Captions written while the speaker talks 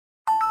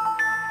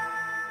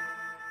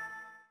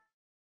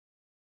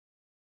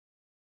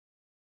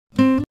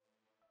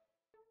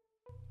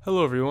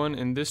Hello everyone,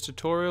 in this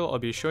tutorial I'll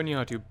be showing you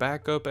how to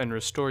backup and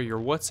restore your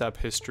WhatsApp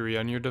history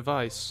on your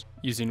device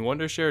using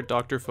Wondershare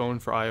Doctor Phone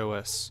for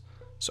iOS.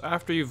 So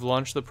after you've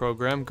launched the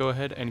program, go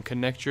ahead and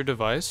connect your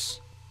device.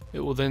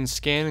 It will then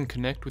scan and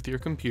connect with your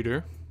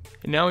computer.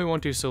 And now we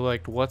want to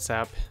select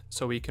WhatsApp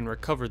so we can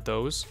recover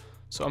those.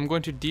 So I'm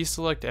going to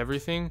deselect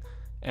everything,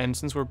 and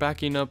since we're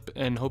backing up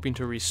and hoping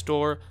to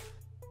restore,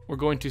 we're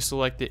going to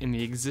select it in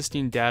the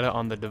existing data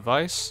on the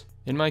device.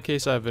 In my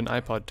case, I have an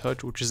iPod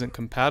Touch, which isn't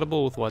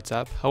compatible with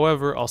WhatsApp.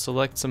 However, I'll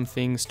select some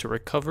things to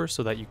recover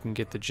so that you can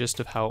get the gist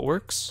of how it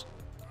works.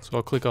 So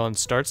I'll click on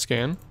Start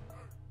Scan,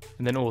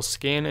 and then it will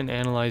scan and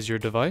analyze your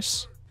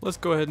device. Let's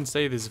go ahead and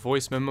say this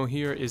voice memo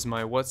here is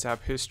my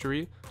WhatsApp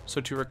history.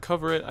 So to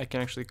recover it, I can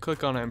actually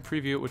click on it and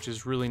preview it, which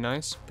is really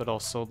nice, but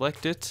I'll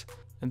select it.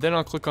 And then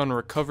I'll click on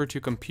Recover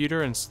to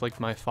Computer and select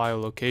my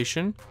file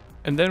location.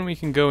 And then we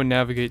can go and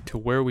navigate to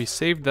where we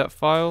saved that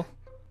file.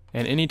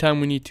 And anytime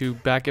we need to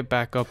back it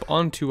back up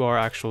onto our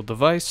actual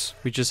device,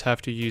 we just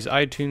have to use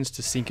iTunes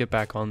to sync it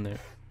back on there.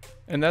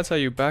 And that's how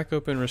you back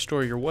up and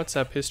restore your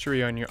WhatsApp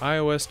history on your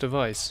iOS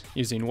device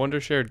using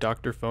Wondershare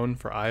Doctor Phone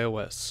for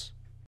iOS.